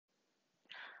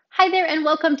Hi there, and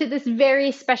welcome to this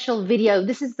very special video.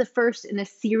 This is the first in a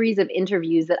series of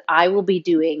interviews that I will be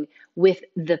doing with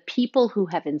the people who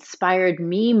have inspired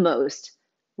me most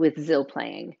with Zill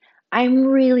playing. I'm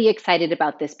really excited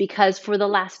about this because for the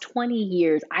last 20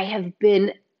 years, I have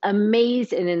been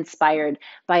amazed and inspired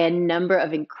by a number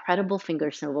of incredible finger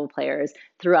cymbal players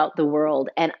throughout the world.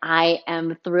 And I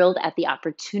am thrilled at the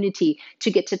opportunity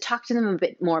to get to talk to them a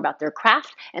bit more about their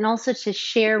craft and also to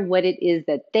share what it is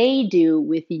that they do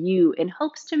with you in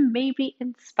hopes to maybe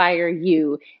inspire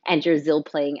you and your Zill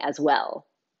playing as well.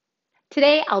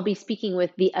 Today, I'll be speaking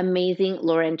with the amazing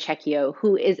Lauren Checchio,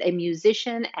 who is a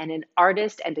musician and an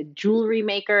artist and a jewelry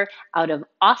maker out of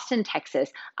Austin, Texas.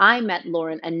 I met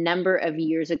Lauren a number of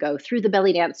years ago through the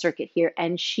belly dance circuit here,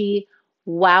 and she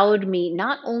wowed me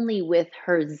not only with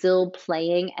her Zill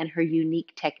playing and her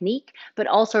unique technique, but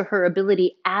also her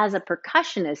ability as a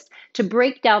percussionist to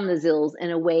break down the Zills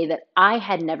in a way that I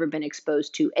had never been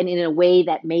exposed to, and in a way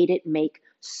that made it make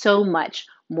so much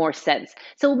more sense.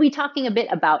 So we'll be talking a bit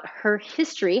about her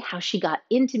history, how she got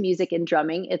into music and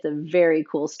drumming. It's a very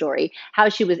cool story. How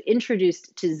she was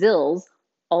introduced to Zills,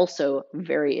 also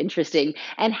very interesting,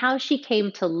 and how she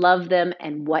came to love them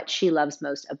and what she loves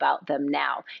most about them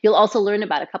now. You'll also learn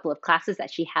about a couple of classes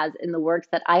that she has in the works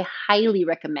that I highly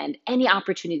recommend. Any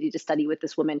opportunity to study with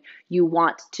this woman, you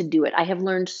want to do it. I have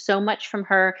learned so much from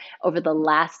her over the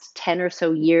last 10 or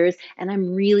so years, and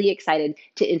I'm really excited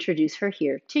to introduce her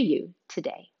here to you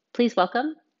today. Please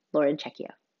welcome Lauren Checchio.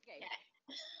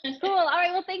 Cool. All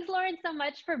right. Well, thanks, Lauren, so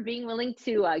much for being willing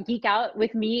to geek out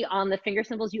with me on the finger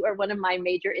cymbals. You are one of my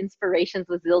major inspirations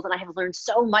with Zills, and I have learned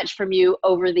so much from you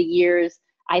over the years.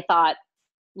 I thought,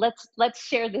 let's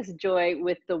share this joy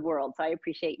with the world. So I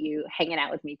appreciate you hanging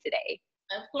out with me today.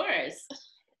 Of course.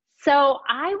 So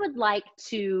I would like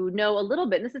to know a little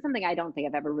bit, and this is something I don't think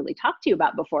I've ever really talked to you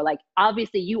about before. Like,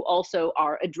 obviously, you also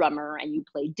are a drummer and you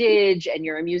play didge and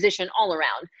you're a musician all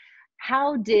around.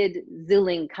 How did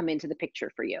zilling come into the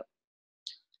picture for you?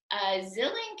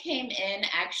 Zilling came in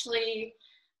actually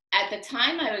at the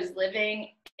time I was living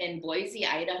in Boise,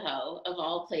 Idaho, of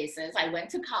all places. I went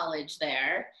to college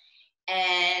there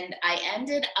and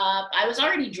I was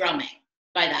already drumming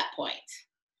by that point,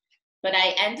 but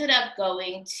I ended up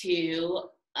going to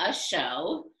a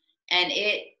show and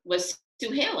it was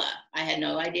Suhaila. I had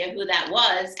no idea who that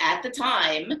was at the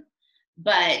time,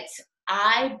 but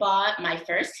I bought my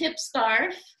first hip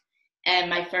scarf and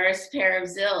my first pair of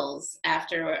Zills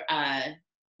after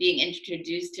being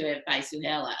introduced to it by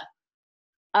Suhaila.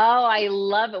 Oh, I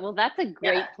love it. Well, that's a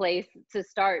great Yeah, place to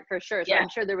start for sure. So yeah, I'm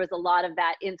sure there was a lot of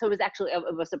that in. So it was actually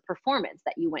it was a performance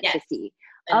that you went to yes. see.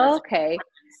 It was, Okay,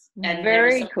 and there were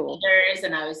very some cool. pictures,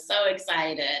 and I was so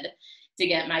excited to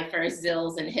get my first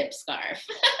Zills and hip scarf.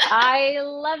 I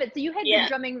love it. So you had been Yeah,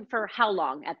 drumming for how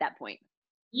long at that point?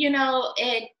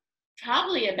 it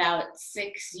probably about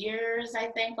 6 years, I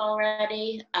think,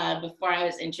 already before I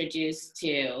was introduced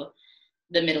to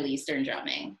the Middle Eastern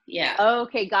drumming. Yeah,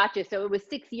 Okay, gotcha. So it was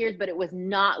 6 years, but it was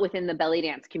not within the belly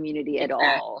dance community at all.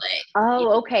 exactly. Yeah.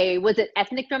 Oh, okay. Was it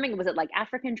ethnic drumming? Was it like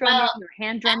African drumming Well, or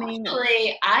hand drumming or?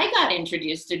 actually, I got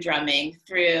introduced to drumming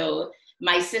through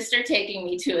my sister taking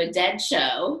me to a dead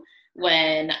show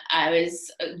when I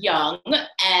was young,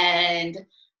 and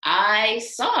I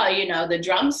saw, the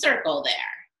drum circle there,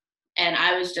 and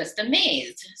I was just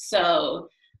amazed. So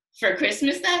for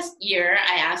Christmas last year,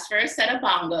 I asked for a set of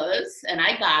bongos, and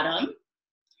I got them,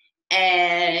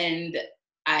 and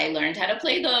I learned how to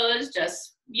play those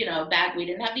just, back we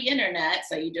didn't have the internet,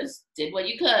 so you just did what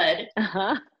you could.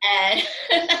 Uh-huh. And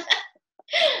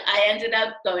I ended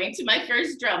up going to my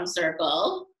first drum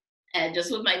circle and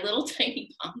just with my little tiny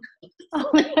Oh,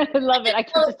 bongos. I love it. I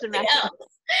can just imagine.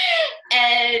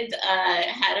 And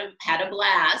had a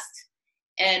blast.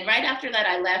 And right after that,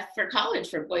 I left for college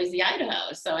for Boise,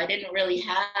 Idaho. So I didn't really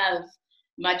have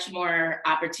much more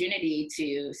opportunity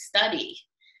to study.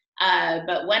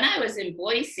 But when I was in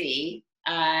Boise,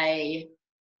 I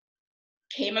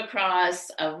came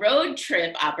across a road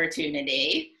trip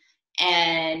opportunity,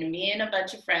 and me and a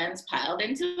bunch of friends piled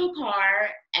into a car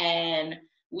and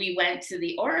we went to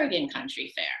the Oregon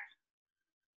Country Fair.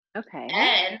 Okay.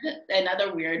 And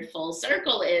another weird full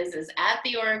circle is at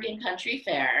the Oregon Country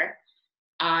Fair,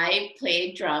 I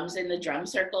played drums in the drum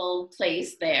circle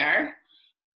place there,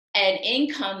 and in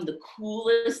come the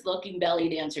coolest looking belly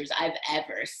dancers I've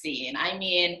ever seen. I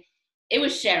mean, it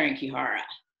was Sharon Kihara.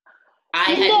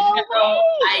 I had No no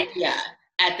way. idea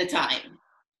at the time.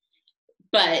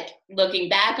 But looking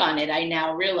back on it, I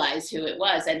now realize who it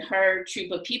was and her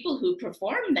troupe of people who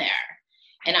performed there.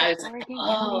 At And I the was like, Oregon County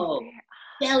oh, Fair.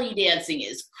 belly dancing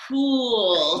is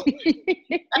cool.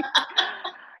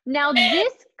 Now,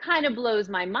 this kind of blows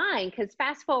my mind because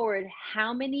fast forward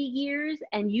how many years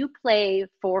and you play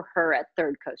for her at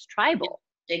Third Coast Tribal.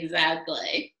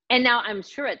 Exactly. And now I'm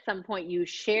sure at some point you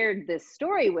shared this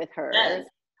story with Yes. her.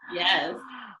 Yes.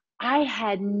 I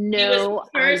had She was the no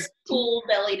first idea. cool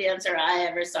belly dancer I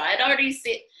ever saw. I'd already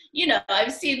seen,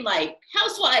 I've seen like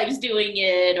housewives doing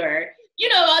it or,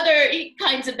 other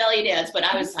kinds of belly dance, but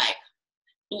I was like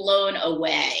blown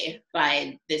away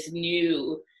by this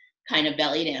new kind of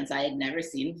belly dance I had never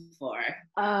seen before.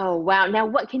 Oh, wow. Now,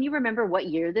 what can you remember what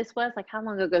year this was? Like how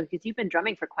long ago? Because you've been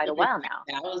drumming for quite a In the while now.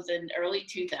 2000, early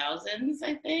 2000s,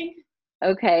 I think.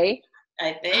 Okay.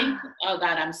 I think. Oh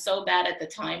God, I'm so bad at the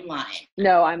timeline.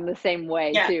 No, I'm the same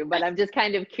way Yeah, too, but I'm just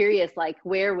kind of curious, like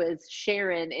where was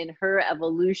Sharon in her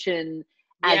evolution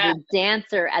as yeah. a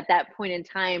dancer at that point in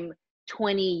time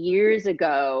 20 years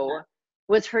ago?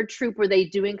 Was her troupe, were they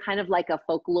doing kind of like a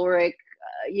folkloric,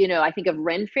 I think of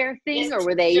Ren Fair thing, This or were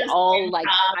was they just all like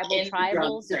improv tribal in the drum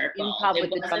tribal, just circle. improv It with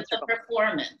the drum wasn't the circle?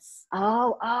 performance.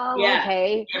 Oh, Yeah,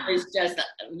 okay. it was just,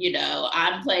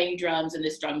 I'm playing drums in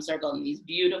this drum circle and these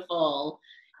beautiful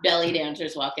belly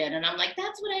dancers walk in and I'm like,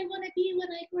 that's what I want to be when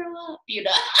I grow up.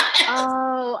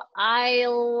 Oh, I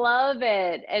love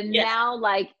it. And Yeah, now,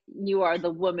 like, you are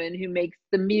the woman who makes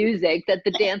the music that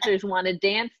the dancers want to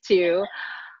dance to.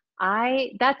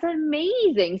 That's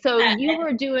amazing. So you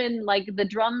were doing like the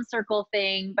drum circle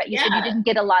thing, but you said you yeah. didn't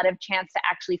get a lot of chance to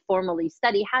actually formally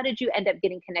study. How did you end up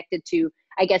getting connected to,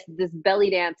 I guess, this belly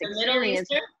dance The Middle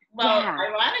experience? Eastern. Well, Yeah.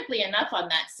 ironically enough, on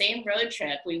that same road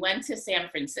trip, we went to San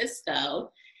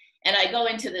Francisco and I go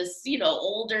into this,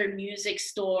 older music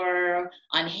store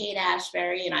on Haight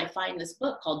Ashbury and I find this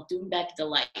book called Doonbeck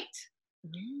Delight.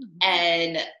 Mm.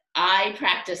 And I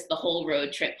practiced the whole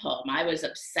road trip home. I was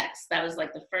obsessed. That was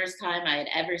like the first time I had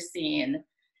ever seen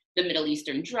the Middle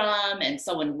Eastern drum and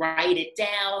someone write it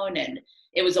down. And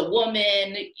it was a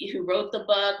woman who wrote the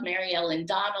book, Mary Ellen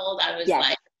Donald. I was Yes.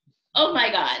 like, oh my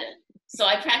God. So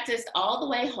I practiced all the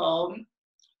way home.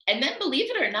 And then, believe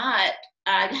it or not,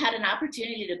 I had an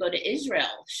opportunity to go to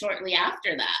Israel shortly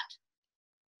after that.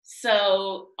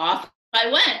 So off I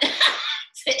went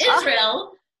to Oh,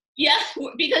 Israel. Yeah,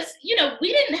 because,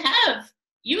 we didn't have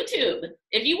YouTube.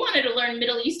 If you wanted to learn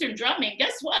Middle Eastern drumming,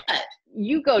 guess what?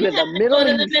 you go You to had the to go Middle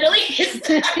to the East.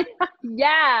 Middle East.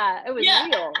 Yeah, it was Yeah.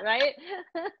 real, right?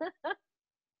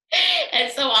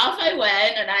 And so off I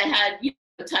went, and I had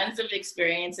tons of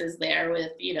experiences there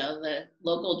with, the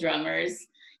local drummers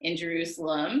in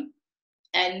Jerusalem.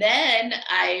 And then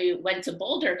I went to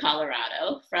Boulder,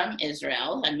 Colorado from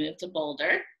Israel. I moved to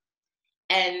Boulder.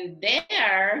 And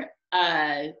there,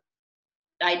 I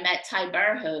met Ty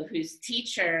Barho, whose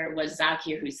teacher was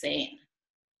Zakir Hussein,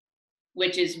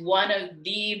 which is one of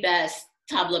the best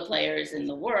tabla players in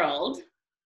the world.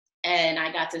 And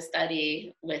I got to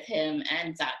study with him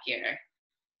and Zakir.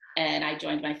 And I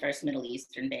joined my first Middle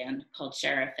Eastern band called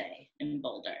Sherife in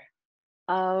Boulder.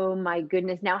 Oh my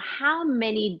goodness. Now, how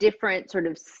many different sort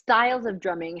of styles of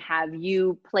drumming have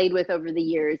you played with over the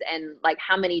years? And like,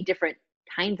 how many different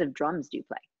kinds of drums do you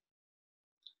play?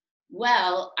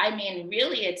 Well, I mean,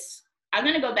 really, I'm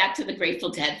going to go back to the Grateful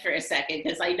Dead for a second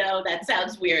because I know that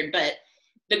sounds weird, but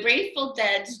the Grateful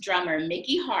Dead's drummer,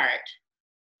 Mickey Hart,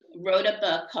 wrote a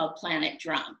book called Planet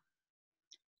Drum.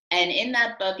 And in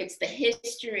that book, it's the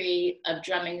history of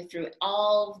drumming through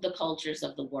all of the cultures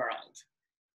of the world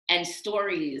and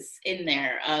stories in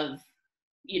there of,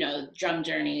 drum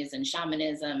journeys and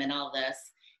shamanism and all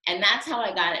this. And that's how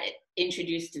I got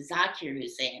introduced to Zakir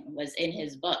Hussein, was in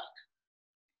his book.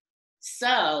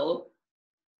 So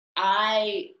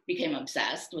I became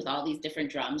obsessed with all these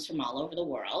different drums from all over the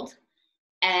world.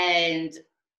 And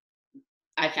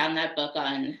I found that book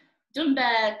on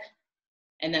Doonbeck,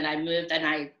 and then I moved and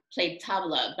I played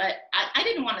tabla, but I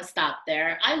didn't want to stop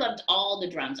there. I loved all the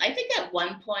drums. I think at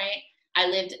one point I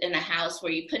lived in a house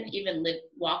where you couldn't even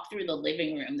walk through the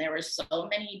living room. There were so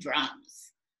many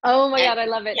drums. Oh my And, God, I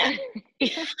love it.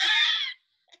 yeah.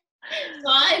 So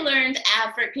I learned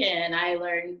African, I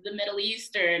learned the Middle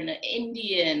Eastern,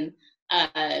 Indian,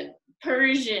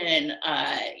 Persian,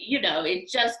 it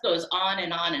just goes on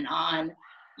and on and on,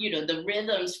 the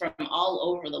rhythms from all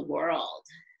over the world.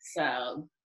 So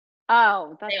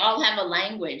Oh, they that's all have a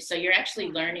language. So you're actually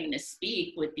learning to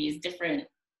speak with these different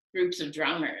groups of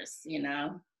drummers.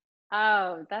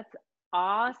 Oh, that's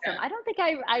awesome. Yeah. I don't think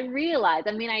I realized.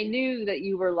 I mean, I knew that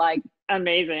you were like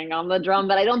amazing on the drum,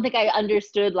 but I don't think I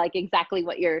understood like exactly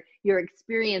what your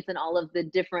experience and all of the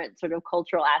different sort of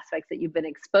cultural aspects that you've been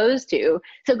exposed to.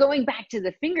 So going back to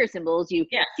the finger cymbals, you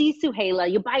Yeah. see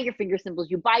Suhaila, you buy your finger cymbals,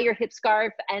 you buy your hip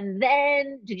scarf, and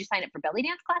then did you sign up for belly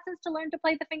dance classes to learn to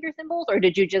play the finger cymbals, or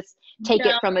did you just take it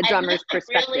No, from a I drummer's never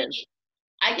really, perspective?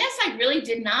 I guess I really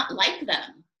did not like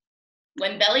them.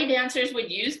 When belly dancers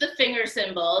would use the finger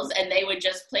cymbals and they would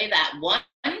just play that one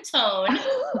tone,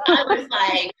 I was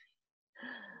like,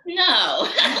 no.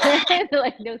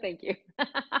 Like, no, thank you.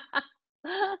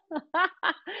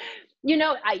 You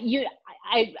know,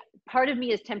 I part of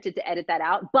me is tempted to edit that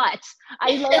out, but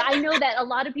I know that a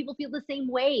lot of people feel the same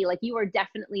way. Like you are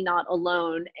definitely not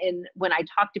alone. And when I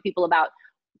talk to people about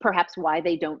perhaps why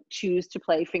they don't choose to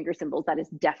play finger cymbals, that is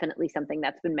definitely something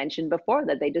that's been mentioned before,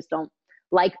 that they just don't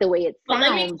like the way it Well,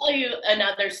 let me sounds. tell you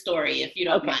another story if you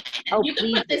don't Okay. mind. And Oh, you can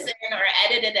please put this do. in or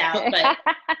edit it out, but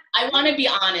I want to be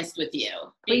honest with you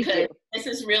Please because do. this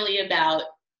is really about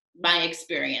my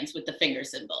experience with the finger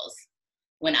cymbals.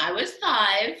 When I was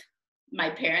 5,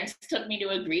 my parents took me to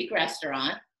a Greek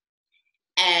restaurant,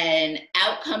 and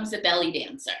out comes a belly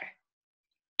dancer.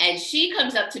 And she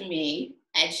comes up to me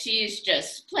and she's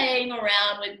just playing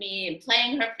around with me and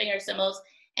playing her finger cymbals.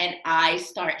 And I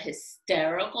start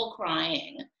hysterical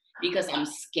crying because I'm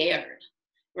scared,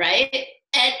 right?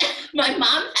 And my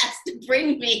mom has to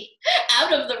bring me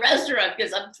out of the restaurant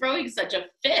because I'm throwing such a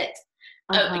fit,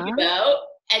 you Uh-huh. know?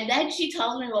 And then she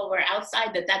tells me while we're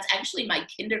outside that that's actually my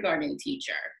kindergarten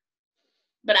teacher.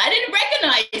 But I didn't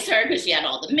recognize her because she had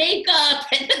all the makeup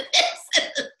and this.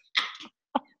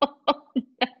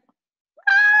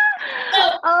 So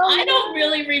I don't Oh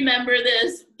really remember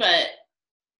this, but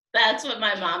that's what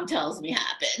my mom tells me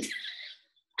happened.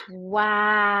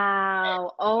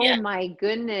 wow. Oh Yeah. my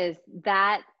goodness.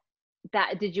 That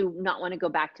did you not want to go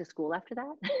back to school after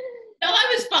that? No,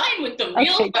 I was fine with the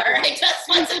real Okay, her. good. I just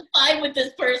wasn't fine with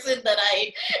this person that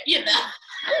you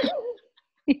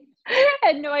know,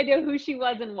 Had no idea who she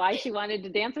was and why she wanted to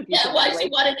dance with you so yeah, why she badly.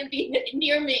 wanted to be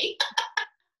near me.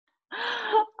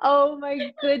 Oh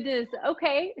my goodness.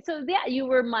 Okay. So yeah, you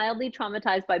were mildly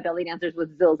traumatized by belly dancers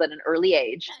with Zills at an early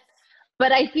age.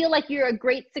 But I feel like you're a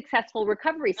great successful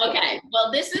recovery Okay, story.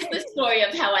 well, this is the story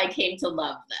of how I came to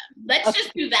love them. Let's just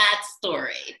Okay. do that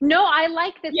story. No, I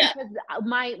like this Yeah, because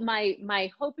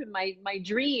my hope and my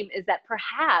dream is that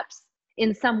perhaps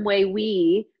in some way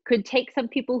we could take some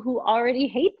people who already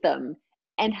hate them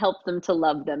and help them to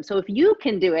love them. So if you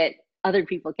can do it, other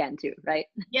people can too, right?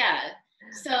 yeah.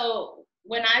 So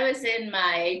when I was in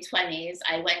my 20s,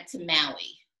 I went to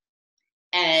Maui.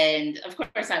 And of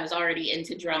course, I was already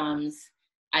into drums.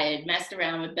 I had messed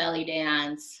around with belly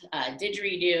dance,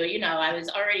 didgeridoo, I was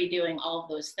already doing all of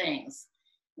those things.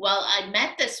 Well, I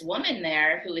met this woman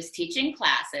there who was teaching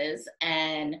classes,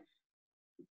 and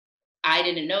I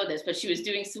didn't know this, but she was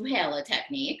doing Suhaila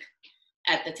technique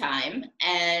at the time,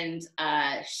 and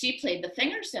she played the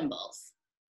finger cymbals.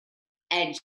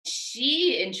 And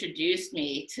she introduced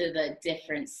me to the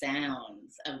different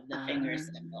sounds of the finger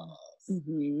cymbals.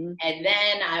 Mm-hmm. And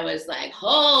then I was like,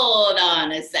 hold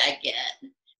on a second.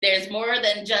 There's more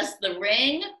than just the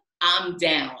ring. I'm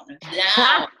down.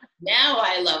 Now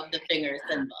I love the finger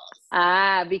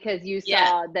cymbals. Because you Yeah.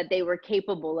 saw that they were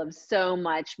capable of so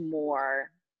much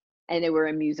more and they were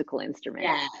a musical instrument.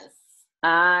 Yes.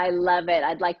 I love it.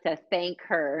 I'd like to thank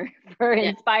her for Yeah.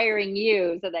 inspiring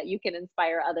you so that you can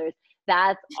inspire others.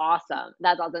 That's awesome.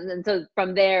 That's awesome. And so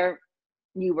from there,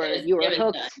 you were It was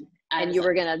hooked done. I and was you like,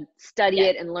 were going to study yeah,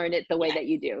 it and learn it the way yeah. that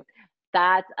you do.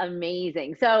 That's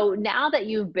amazing. So now that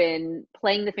you've been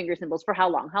playing the finger cymbals for how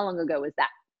long? How long ago was that?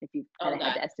 If you kind Oh of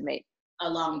had God, to estimate. a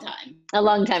long time. A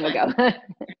long time 20. ago.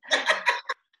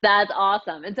 That's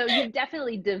awesome. And so you've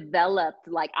definitely developed,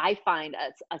 like I find,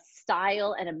 a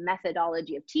style and a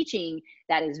methodology of teaching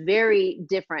that is very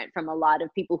different from a lot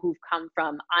of people who've come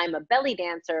from, I'm a belly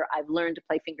dancer, I've learned to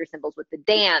play finger cymbals with the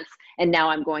dance, and now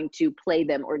I'm going to play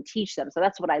them or teach them. So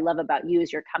that's what I love about you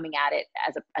is you're coming at it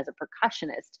as a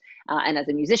percussionist and as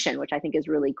a musician, which I think is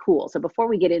really cool. So before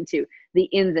we get into the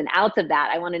ins and outs of that,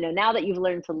 I want to know, now that you've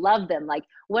learned to love them, like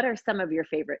what are some of your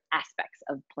favorite aspects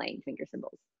of playing finger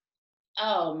cymbals?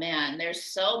 Oh man, there's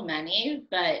so many,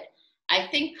 but I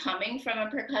think coming from a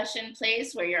percussion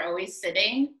place where you're always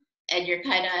sitting and you're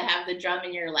kind of have the drum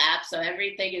in your lap, so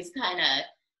everything is kind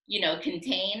of,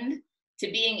 contained, to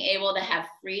being able to have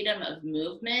freedom of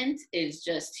movement is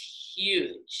just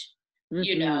huge.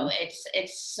 Mm-hmm.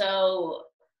 It's so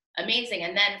amazing.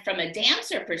 And then from a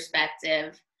dancer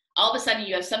perspective, all of a sudden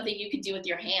you have something you can do with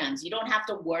your hands. You don't have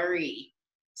to worry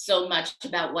so much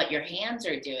about what your hands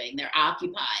are doing. They're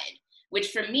occupied,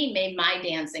 which for me made my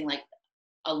dancing like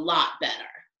a lot better.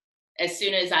 As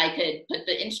soon as I could put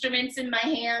the instruments in my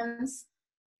hands,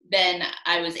 then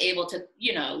I was able to,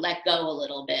 let go a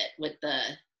little bit with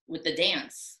the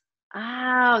dance.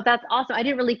 Oh, that's awesome. I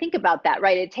didn't really think about that,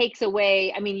 right? It takes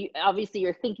away, I mean, obviously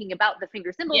you're thinking about the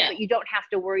finger cymbals, Yeah, but you don't have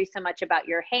to worry so much about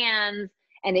your hands.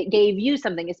 And it gave you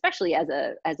something, especially as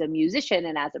a musician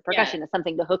and as a yeah, percussionist,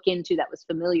 something to hook into that was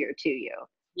familiar to you.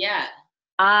 yeah,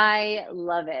 I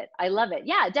love it. I love it.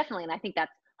 Yeah, definitely. And I think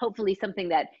that's hopefully something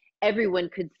that everyone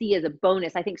could see as a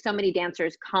bonus. I think so many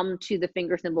dancers come to the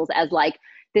finger cymbals as like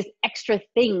this extra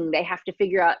thing they have to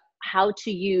figure out how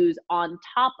to use on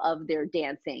top of their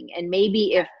dancing. And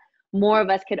maybe if more of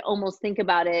us could almost think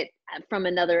about it from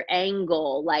another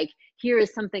angle, like here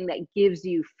is something that gives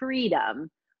you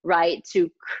freedom, right, to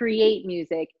create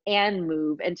music and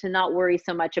move and to not worry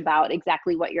so much about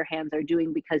exactly what your hands are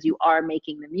doing because you are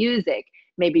making the music.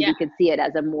 Maybe yeah. we could see it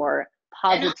as a more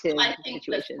And also, positive I think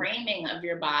the situation. framing of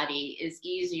your body is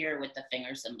easier with the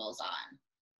finger cymbals on.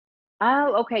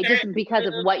 Oh, okay, just because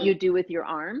of what Certain you do with your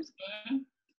arms? moves.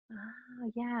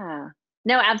 Oh, yeah.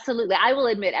 No, absolutely. I will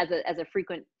admit as a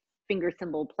frequent finger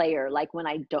cymbal player, like when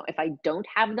I don't if I don't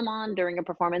have them on during a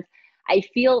performance, I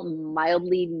feel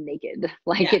mildly naked.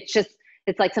 Like Yeah,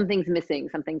 it's like something's missing,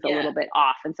 something's a yeah, little bit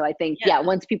off. And so I think, yeah, yeah,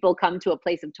 once people come to a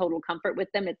place of total comfort with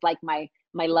them, it's like my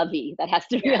lovey that has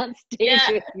to be yeah, on stage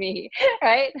yeah. with me,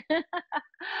 right?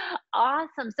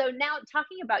 Awesome. So now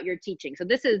talking about your teaching. So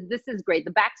this is great.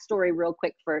 The backstory real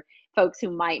quick for folks who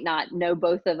might not know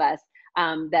both of us,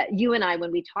 that you and I,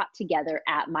 when we taught together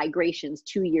at Migrations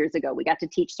 2 years ago, we got to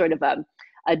teach sort of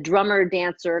a drummer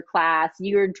dancer class.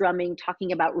 You're drumming,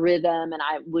 talking about rhythm, and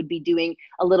I would be doing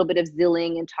a little bit of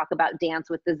zilling and talk about dance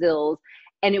with the Zills.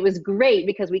 And it was great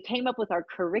because we came up with our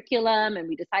curriculum and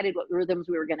we decided what rhythms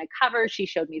we were going to cover. She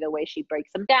showed me the way she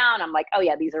breaks them down. I'm like, oh,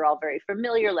 yeah, these are all very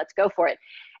familiar. Let's go for it.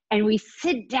 And we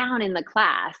sit down in the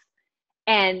class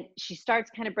and she starts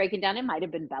kind of breaking down. It might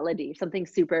have been melody, something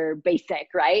super basic,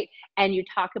 right? And you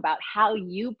talk about how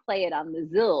you play it on the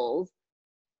Zills.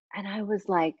 And I was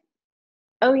like,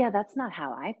 oh yeah, that's not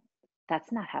how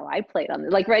I played on the,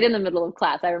 like right in the middle of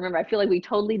class. I remember, I feel like we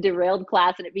totally derailed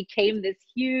class and it became this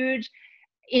huge,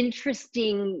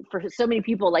 interesting for so many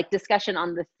people, like discussion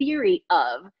on the theory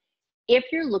of, if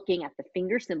you're looking at the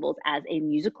finger cymbals as a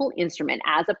musical instrument,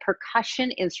 as a percussion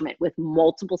instrument with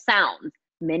multiple sounds,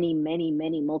 many, many,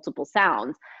 many multiple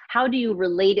sounds, how do you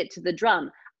relate it to the drum?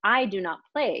 I do not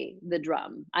play the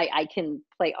drum. I can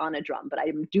play on a drum, but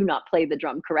I do not play the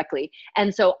drum correctly.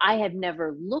 And so I have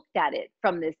never looked at it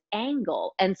from this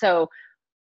angle. And so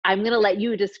I'm going to let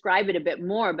you describe it a bit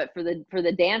more, but for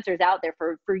the dancers out there,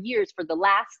 for years, for the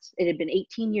last, it had been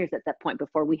 18 years at that point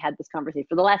before we had this conversation.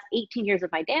 For the last 18 years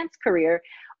of my dance career,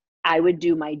 I would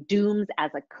do my dooms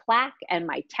as a clack and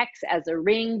my techs as a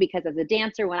ring, because as a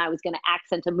dancer, when I was going to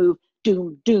accent a move,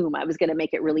 doom, doom, I was going to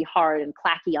make it really hard and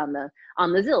clacky on the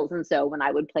zills. And so when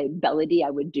I would play melody,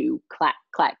 I would do clack,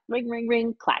 clack, ring, ring,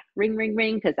 ring, clack, ring, ring,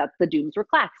 ring, because that's the dooms were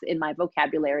clacks in my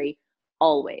vocabulary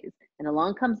always. And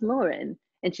along comes Lauren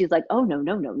and she's like, oh, no,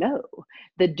 no, no, no.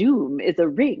 The doom is a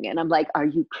ring. And I'm like, are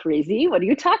you crazy? What are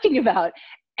you talking about?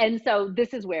 And so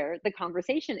this is where the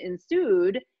conversation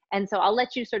ensued. And so I'll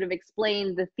let you sort of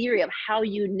explain the theory of how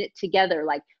you knit together,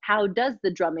 like how does the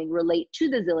drumming relate to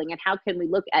the zilling, and how can we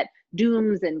look at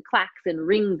dooms and clacks and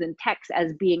rings and techs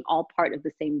as being all part of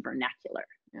the same vernacular?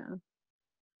 Yeah,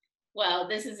 Well,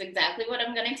 this is exactly what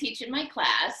I'm going to teach in my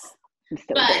class. I'm so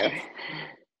But there.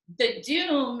 the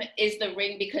doom is the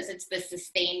ring because it's the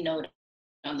sustained note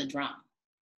on the drum.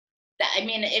 I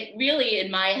mean, it really, in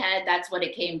my head, that's what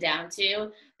it came down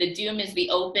to. The doom is the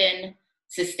open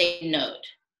sustained note.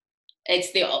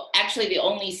 It's actually the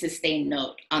only sustained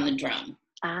note on the drum.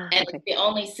 Ah, And okay. it's the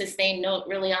only sustained note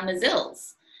really on the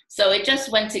zills. So it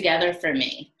just went together for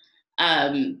me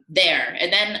there.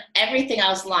 And then everything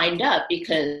else lined up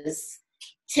because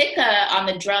ticka on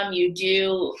the drum, you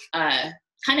do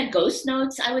kind of ghost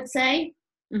notes, I would say.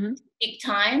 Mm-hmm. Peak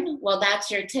time, well, that's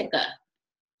your ticka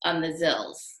on the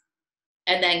zills.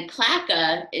 And then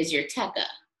clacka is your tekka.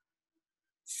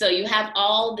 So you have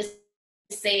all this,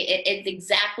 say it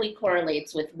exactly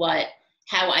correlates with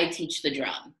how I teach the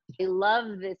drum. I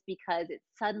love this because it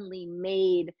suddenly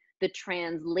made the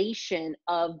translation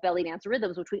of belly dance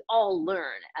rhythms, which we all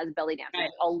learn as belly dancers. Right.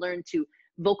 We all learn to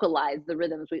vocalize the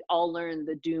rhythms. We all learn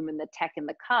the doom and the tech and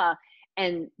the ka.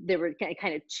 And there were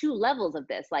kind of two levels of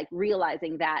this, like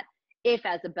realizing that if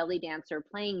as a belly dancer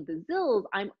playing the zills,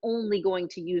 I'm only going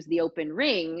to use the open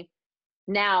ring,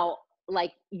 now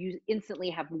like you instantly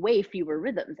have way fewer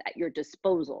rhythms at your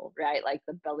disposal, right? Like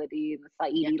the Belody and the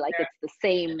Yeah, Saidi, like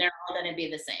they're all going to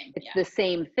be the same. it's Yeah. the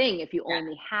same thing if you Yeah.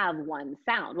 only have one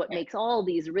sound. What Right. makes all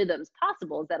these rhythms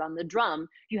possible is that on the drum,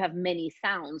 you have many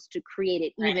sounds to create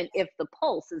it, even Right. if the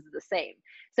pulse is the same.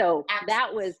 So that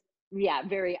Accents. was, yeah,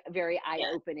 very, very eye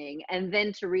Yeah. opening. And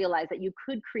then to realize that you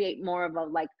could create more of a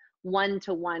like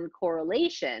one-to-one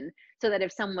correlation, so that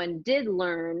if someone did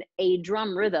learn a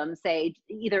drum rhythm, say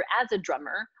either as a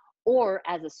drummer or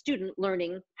as a student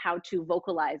learning how to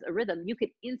vocalize a rhythm, you could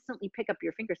instantly pick up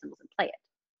your finger cymbals and play it.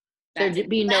 That's There'd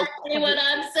be no exactly what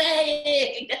I'm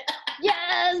saying.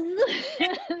 yes.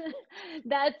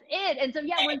 That's it. And so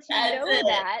yeah, once you That's know it.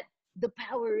 that, the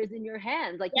power is in your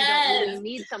hands. Like you don't really Yes.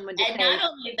 need someone to And not say,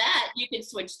 only that, you can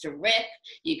switch to riff,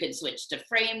 you can switch to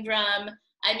frame drum.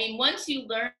 I mean, once you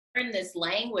learn this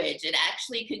language, it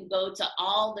actually can go to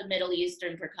all the Middle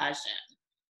Eastern percussion.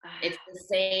 It's the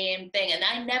same thing. And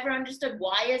I never understood,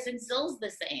 why isn't Zills the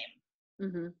same?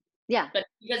 mm-hmm. Yeah, But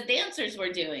because dancers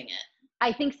were doing it.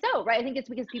 I think so, right? I think it's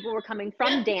because people were coming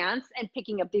from Yep. dance and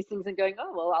picking up these things and going,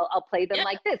 oh, well, I'll play them Yep.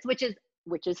 like this, which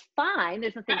is fine.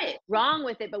 There's nothing Right. wrong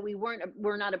with it, but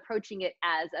we're not approaching it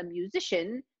as a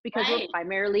musician because we're Right.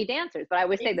 primarily dancers. But I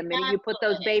always say the minute you put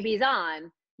those Exactly. babies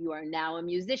on, you are now a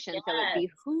musician. So it Yes.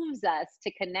 behooves us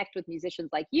to connect with musicians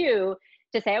like you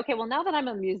to say, okay, well, now that I'm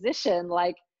a musician,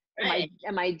 like, Right.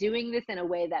 am I doing this in a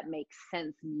way that makes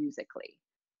sense musically?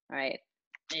 Right.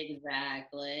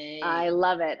 Exactly. I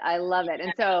love it. I love it.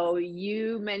 And so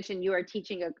you mentioned you are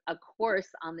teaching a course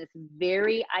on this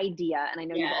very idea. And I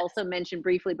know you've Yes. also mentioned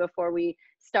briefly before we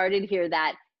started here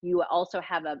that you also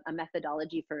have a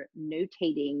methodology for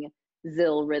notating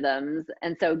Zill rhythms.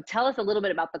 And so tell us a little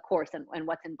bit about the course and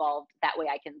what's involved. That way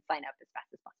I can sign up as fast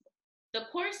as possible. The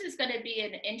course is going to be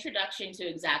an introduction to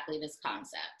exactly this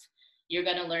concept. You're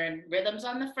going to learn rhythms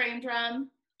on the frame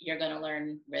drum. You're going to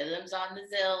learn rhythms on the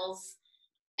Zills,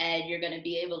 and you're going to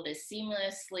be able to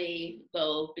seamlessly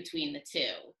go between the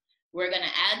two. We're going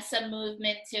to add some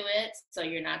movement to it, so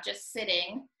you're not just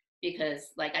sitting,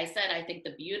 because like I said, I think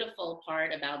the beautiful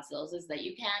part about Zills is that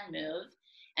you can move.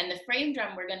 And the frame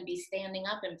drum, we're going to be standing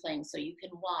up and playing, so you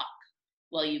can walk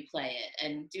while you play it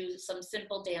and do some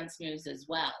simple dance moves as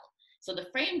well. So the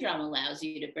frame drum allows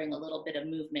you to bring a little bit of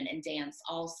movement and dance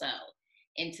also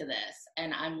into this.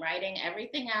 And I'm writing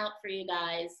everything out for you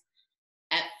guys.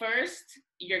 At first,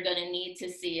 you're going to need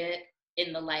to see it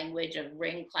in the language of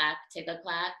ring clack, ticka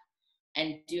clack,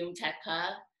 and doom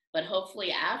tekka. But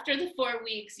hopefully after the 4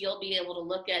 weeks, you'll be able to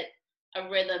look at a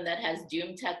rhythm that has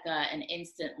doom tekka and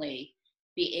instantly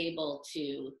be able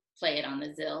to play it on the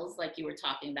zills like you were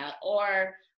talking about,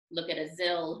 or look at a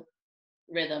zill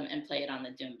rhythm and play it on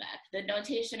the doumbek. The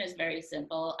notation is very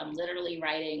simple. I'm literally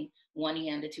writing 1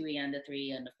 ienda, 2 ienda, 3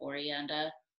 ienda, 4 ienda,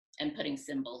 and putting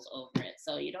cymbals over it.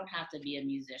 So you don't have to be a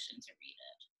musician to read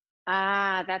it.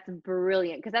 Ah, that's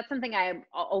brilliant. Because that's something I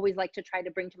always like to try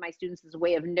to bring to my students as a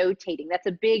way of notating.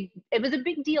 It was a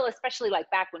big deal, especially like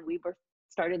back when we were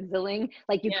started zilling.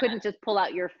 Like you Yeah. couldn't just pull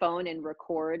out your phone and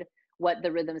record what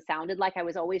the rhythm sounded like. I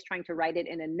was always trying to write it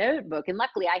in a notebook. And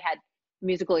luckily I had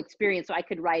musical experience, so I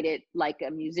could write it like a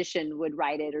musician would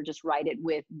write it, or just write it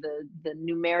with the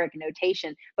numeric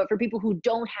notation. But for people who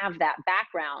don't have that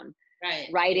background, Right.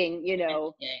 writing,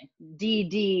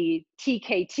 DD,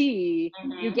 TKT,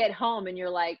 you get home and you're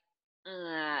like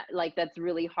that's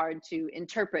really hard to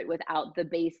interpret without the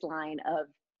baseline of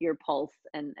your pulse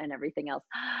and everything else.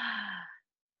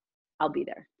 I'll be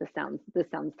there. This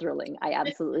sounds thrilling. I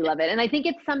absolutely love it. And I think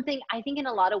it's something, I think in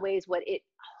a lot of ways, what it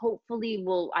hopefully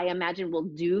will, I imagine will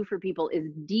do for people is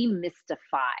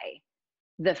demystify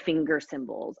the finger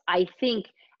cymbals. I think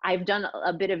I've done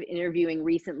a bit of interviewing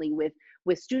recently with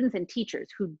students and teachers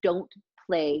who don't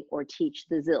play or teach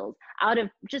the zills out of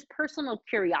just personal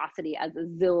curiosity as a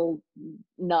zill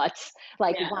nuts.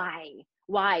 Like, Yeah.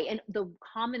 Why? And the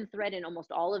common thread in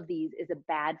almost all of these is a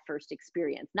bad first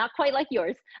experience. Not quite like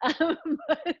yours, but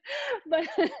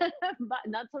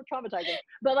not so traumatizing,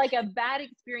 but like a bad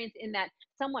experience in that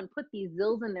someone put these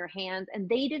zills in their hands and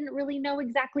they didn't really know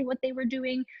exactly what they were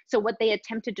doing. So what they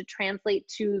attempted to translate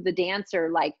to the dancer,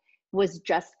 like, was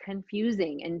just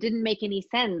confusing and didn't make any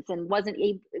sense, and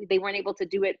they weren't able to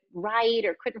do it right,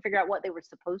 or couldn't figure out what they were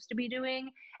supposed to be doing.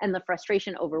 And the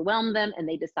frustration overwhelmed them and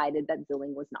they decided that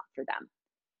zilling was not for them.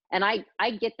 And I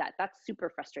get that. That's super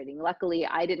frustrating. Luckily,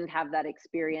 I didn't have that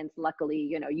experience.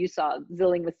 Luckily, you saw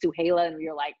zilling with Suhaila and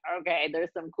you're like, okay,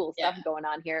 there's some cool stuff going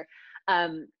on here.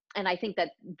 And I think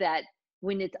that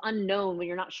when it's unknown, when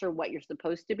you're not sure what you're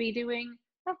supposed to be doing,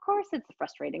 Of course it's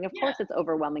frustrating. Of Yeah. course it's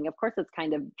overwhelming. Of course it's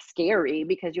kind of scary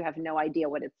because you have no idea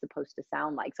what it's supposed to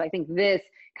sound like. So I think this,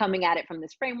 coming at it from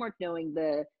this framework, knowing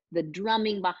the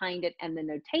drumming behind it and the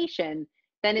notation,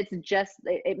 then it's just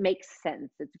it makes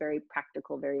sense. It's very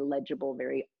practical, very legible,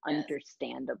 very Yes.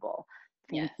 understandable.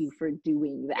 Thank you Yes. for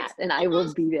doing that. It's And I will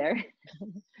almost be there.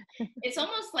 it's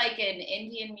almost like in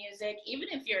Indian music, even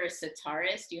if you're a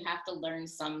sitarist, you have to learn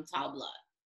some tabla,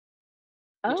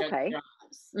 which are the Okay.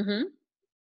 drums. Hmm.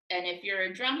 And if you're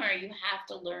a drummer, you have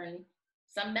to learn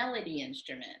some melody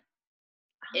instrument.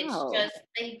 It's Oh. just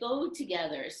they go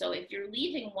together. So if you're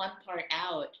leaving one part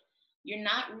out, you're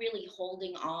not really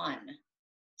holding on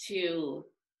to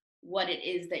what it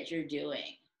is that you're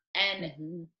doing. And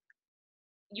Hmm.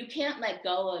 you can't let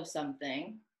go of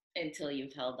something until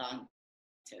you've held on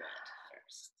to it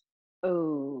first.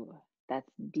 Oh,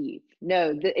 that's deep.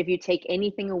 No, if you take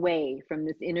anything away from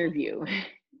this interview,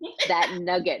 that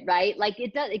nugget, right? Like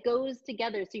it goes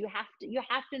together. So you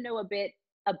have to know a bit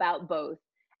about both.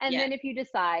 And Yeah, then if you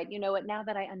decide, you know what, now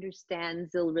that I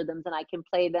understand Zill rhythms and I can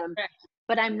play them, right.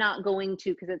 but I'm not going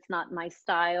to because it's not my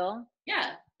style,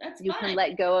 Yeah, that's you can fine.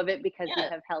 let go of it because you Yeah.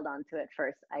 have held on to it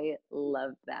first. I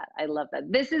love that. I love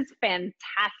that. This is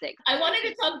fantastic. I wanted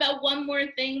to talk about one more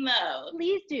thing though.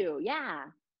 Please do. Yeah.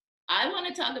 I want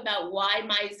to talk about why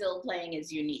my Zill playing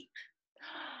is unique,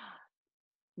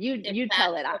 You if you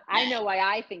tell it. that's I okay. know why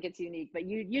I think it's unique, but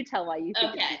you tell why you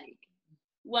think it's Okay. unique.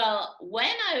 Well, when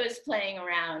I was playing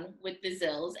around with the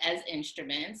Zills as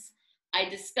instruments, I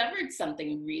discovered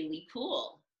something really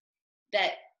cool,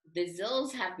 that the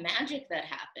Zills have magic that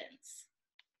happens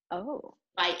Oh.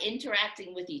 by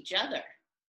interacting with each other,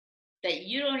 that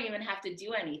you don't even have to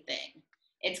do anything.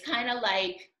 It's kind of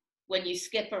like when you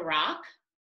skip a rock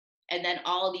and then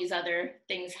all these other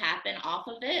things happen off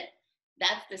of it.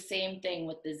 That's the same thing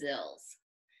with the Zills.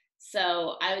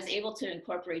 So I was able to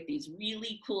incorporate these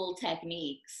really cool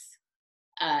techniques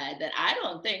that I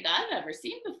don't think I've ever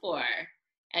seen before.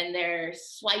 And they're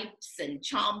swipes and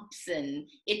chomps and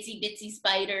itsy bitsy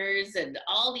spiders and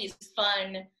all these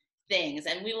fun things.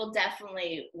 And we will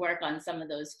definitely work on some of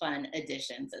those fun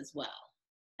additions as well.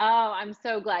 Oh, I'm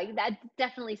so glad. That's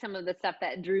definitely some of the stuff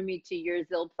that drew me to your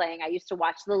Zill playing. I used to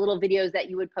watch the little videos that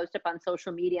you would post up on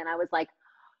social media, and I was like,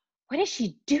 "What is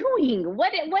she doing?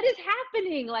 What is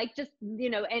happening?" Like just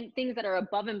and things that are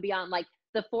above and beyond, like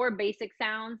the four basic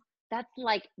sounds. That's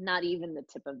like not even the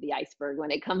tip of the iceberg when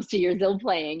it comes to your Zill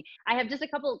playing. I have just a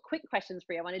couple of quick questions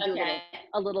for you. I want to do a little Okay.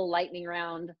 a little lightning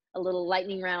round,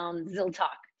 Zill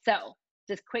talk. So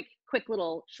just quick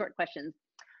little short questions.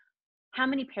 How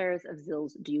many pairs of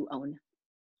Zills do you own?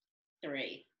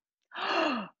 3.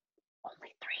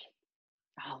 Only three.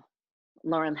 Oh,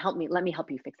 Lauren, help me. Let me help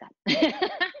you fix that.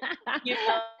 You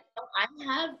know, I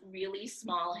have really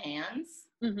small hands,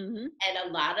 Hmm. and a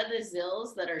lot of the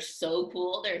Zills that are so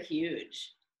cool, they're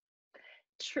huge.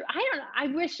 True. I don't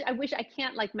know. I wish I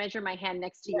can't like measure my hand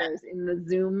next to Yeah, yours in the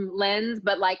Zoom lens,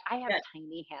 but like I have yeah,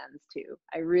 tiny hands too.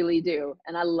 I really do.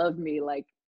 And I love me like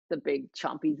the big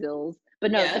chompy Zills.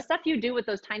 But no, the yeah. stuff you do with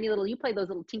those tiny little, you play those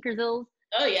little Tinker Zills,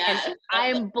 Oh, yeah. and Love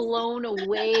I'm those. blown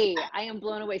away. I am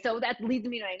blown away. So that leads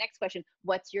me to my next question.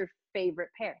 What's your favorite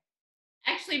pair?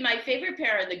 Actually, my favorite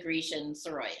pair are the Grecian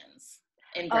Soroyans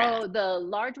in brass. Oh, the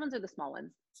large ones or the small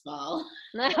ones? Small.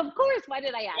 Of course. Why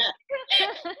did I Yeah.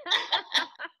 ask?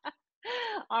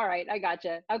 All right, I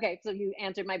gotcha. Okay, so you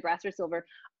answered my brass or silver.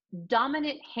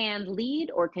 Dominant hand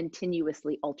lead or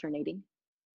continuously alternating?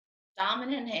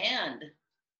 Dominant hand.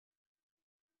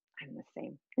 I'm the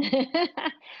same.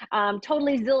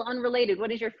 Totally Zill unrelated.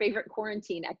 What is your favorite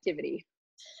quarantine activity?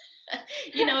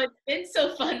 You know, it's been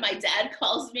so fun. My dad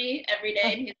calls me every day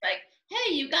and he's like,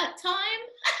 "Hey, you got time?"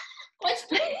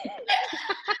 Question.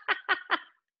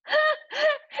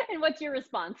 And what's your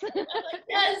response? I'm like,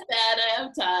 "Yes, Dad, I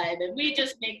have time." And we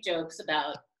just make jokes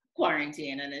about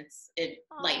quarantine, and it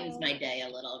lightens Oh, my day a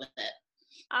little bit.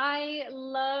 I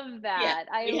love Yeah, that.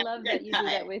 I we have love a good that you do time.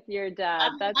 that with your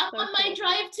dad. That's I'm so on my cool.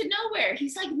 drive to nowhere.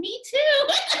 He's like, "Me too."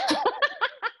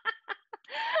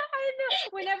 I know.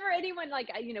 Whenever anyone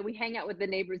we hang out with the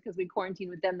neighbors because we quarantine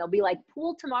with them. They'll be like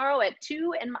pool tomorrow at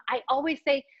 2, and I always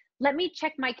say, "Let me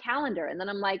check my calendar," and then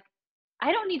I'm like,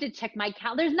 "I don't need to check my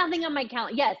calendar. There's nothing on my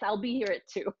calendar." Yes, I'll be here at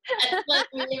 2. That's what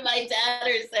me and my dad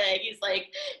are saying. He's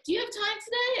like, "Do you have time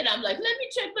today?" And I'm like, "Let me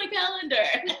check my calendar."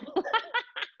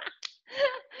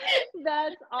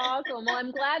 That's awesome. Well,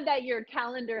 I'm glad that your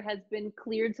calendar has been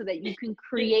cleared so that you can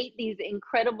create these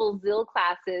incredible Zill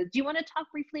classes. Do you want to talk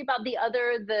briefly about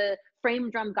the frame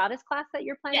drum goddess class that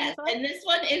you're planning Yes, with us? and this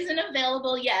one isn't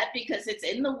available yet because it's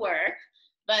in the work,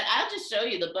 but I'll just show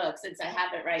you the book since I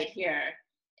have it right here.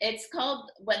 It's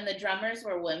called When the Drummers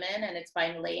Were Women, and it's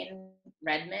by Lane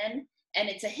Redman. And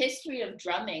it's a history of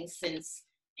drumming since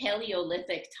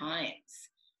Paleolithic times.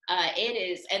 It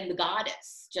is, and the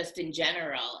goddess, just in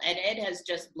general. And it has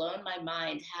just blown my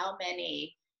mind how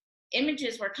many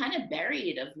images were kind of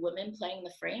buried of women playing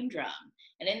the frame drum.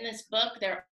 And in this book,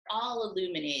 they're all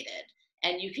illuminated.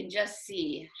 And you can just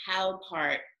see how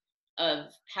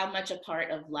much a part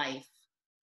of life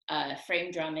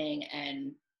frame drumming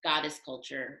and goddess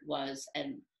culture was,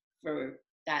 and for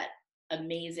that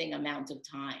amazing amount of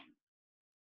time.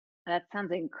 That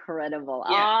sounds incredible.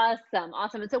 Yeah. Awesome.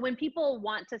 Awesome. And so when people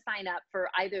want to sign up for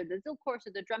either the Zill course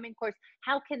or the drumming course,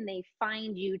 how can they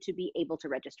find you to be able to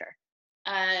register?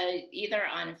 Either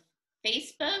on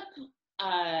Facebook,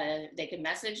 they can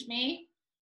message me,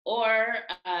 or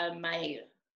my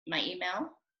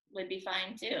email would be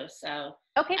fine too. So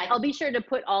Okay, I I'll be sure to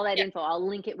put all that yeah, info. I'll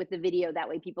link it with the video. That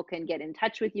way people can get in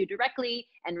touch with you directly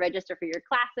and register for your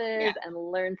yeah, classes and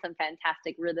learn some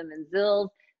fantastic rhythm and zills.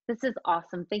 This is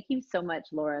awesome. Thank you so much,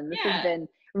 Lauren. This has yeah. been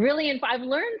really, I've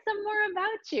learned some more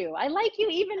about you. I like you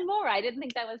even more. I didn't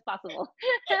think that was possible.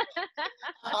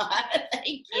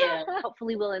 Thank you.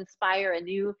 Hopefully we'll inspire a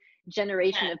new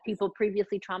generation Yes, of people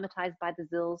previously traumatized by the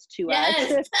Zills yes,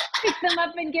 to pick them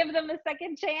up and give them a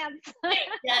second chance.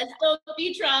 yes. Don't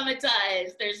be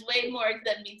traumatized. There's way more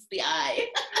than meets the eye.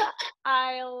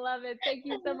 I love it. Thank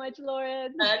you so much,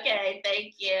 Lauren. Okay,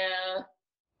 thank you.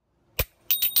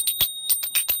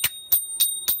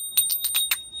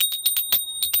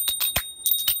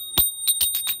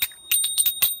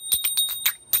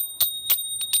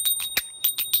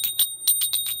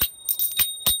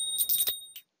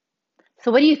 So,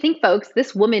 what do you think, folks?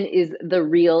 This woman is the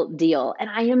real deal. And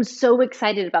I am so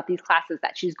excited about these classes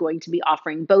that she's going to be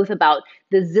offering, both about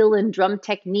the Zill and drum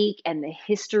technique and the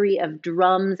history of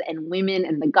drums and women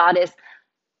and the goddess.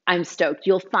 I'm stoked.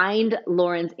 You'll find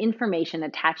Lauren's information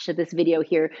attached to this video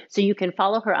here so you can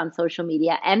follow her on social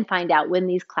media and find out when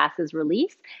these classes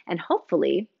release. And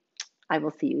hopefully, I will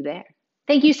see you there.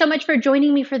 Thank you so much for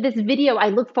joining me for this video. I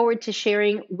look forward to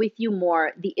sharing with you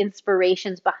more the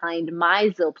inspirations behind my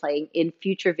Zill playing in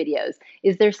future videos.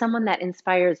 Is there someone that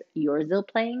inspires your Zill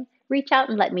playing? Reach out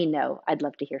and let me know. I'd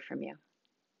love to hear from you.